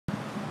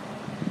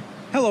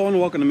Hello and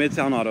welcome to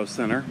Mid-Towne Auto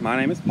Center. My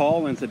name is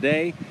Paul, and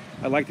today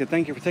I'd like to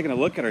thank you for taking a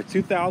look at our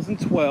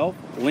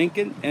 2012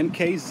 Lincoln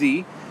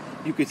MKZ.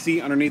 You can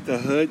see underneath the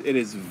hood it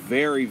is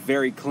very,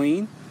 very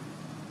clean.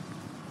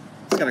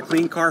 It's got a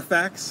clean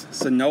Carfax,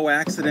 so no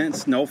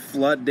accidents, no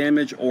flood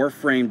damage or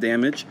frame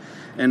damage.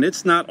 And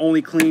it's not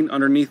only clean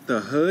underneath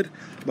the hood,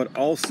 but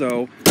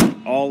also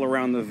all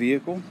around the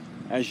vehicle.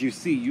 As you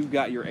see, you've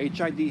got your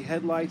HID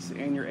headlights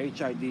and your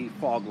HID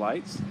fog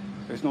lights.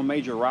 There's no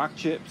major rock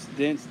chips,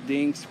 dents,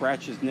 dings,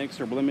 scratches, nicks,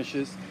 or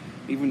blemishes.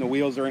 Even the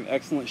wheels are in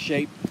excellent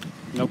shape.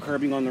 No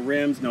curbing on the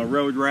rims, no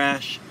road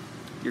rash.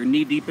 You're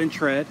knee-deep in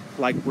tread,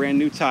 like brand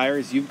new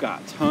tires. You've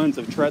got tons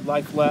of tread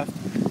life left.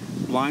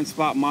 Blind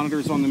spot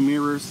monitors on the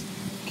mirrors,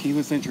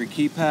 keyless entry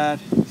keypad,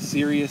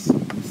 Sirius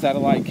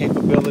satellite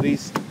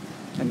capabilities.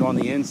 And on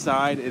the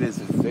inside, it is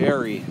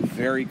very,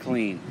 very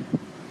clean.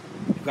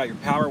 You've got your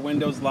power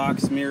windows,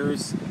 locks,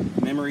 mirrors,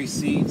 memory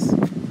seats,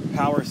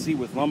 power seat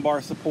with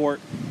lumbar support.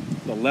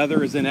 The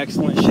leather is in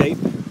excellent shape.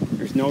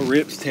 There's no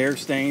rips, tear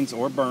stains,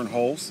 or burn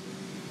holes.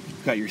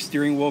 You've got your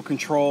steering wheel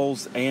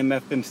controls,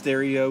 AM/FM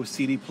stereo,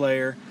 CD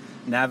player,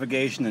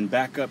 navigation and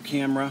backup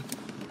camera,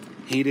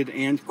 heated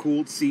and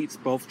cooled seats,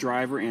 both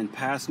driver and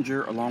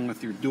passenger, along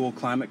with your dual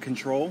climate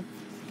control,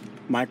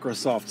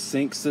 Microsoft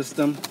sync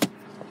system,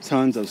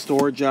 tons of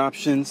storage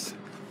options,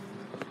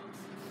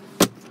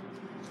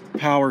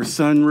 power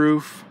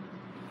sunroof,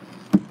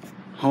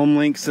 home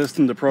link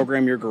system to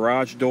program your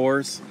garage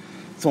doors.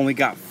 It's only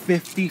got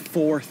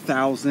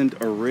 54,000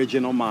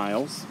 original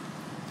miles,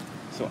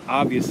 so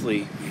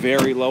obviously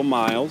very low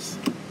miles.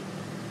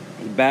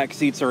 The back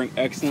seats are in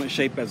excellent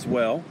shape as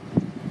well.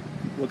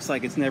 Looks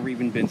like it's never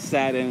even been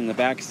sat in the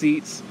back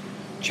seats.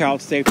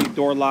 Child safety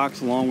door locks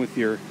along with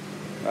your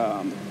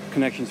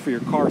connections for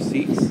your car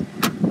seats.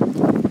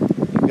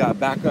 You've got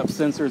backup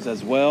sensors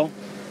as well.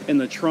 In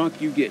the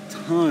trunk you get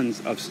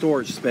tons of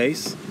storage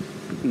space.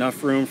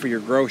 Enough room for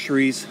your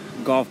groceries,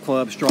 golf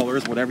clubs,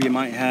 strollers, whatever you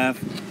might have.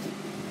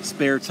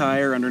 Spare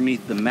tire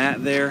underneath the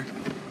mat there.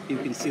 You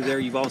can see there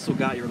you've also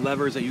got your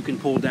levers that you can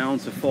pull down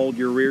to fold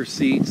your rear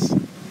seats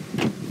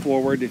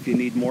forward if you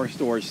need more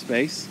storage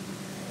space.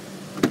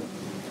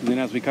 And then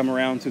as we come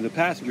around to the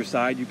passenger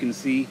side, you can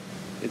see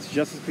it's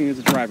just as clean as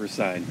the driver's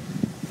side.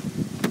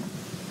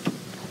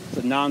 It's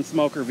a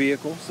non-smoker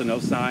vehicle, so no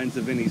signs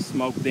of any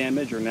smoke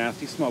damage or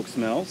nasty smoke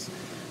smells.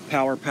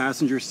 Power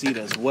passenger seat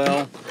as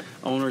well.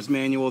 Owner's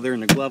manual there in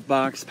the glove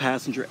box,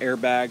 passenger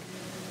airbag.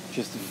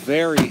 Just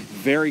very,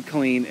 very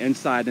clean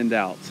inside and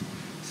out.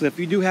 So if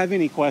you do have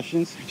any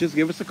questions, just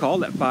give us a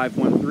call at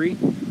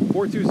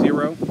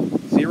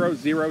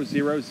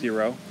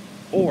 513-420-0000,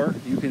 or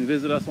you can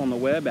visit us on the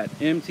web at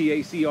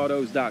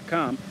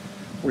mtacautos.com,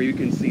 where you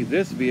can see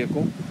this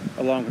vehicle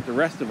along with the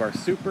rest of our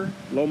super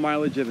low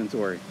mileage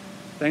inventory.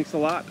 Thanks a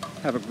lot.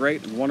 Have a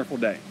great and wonderful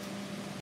day.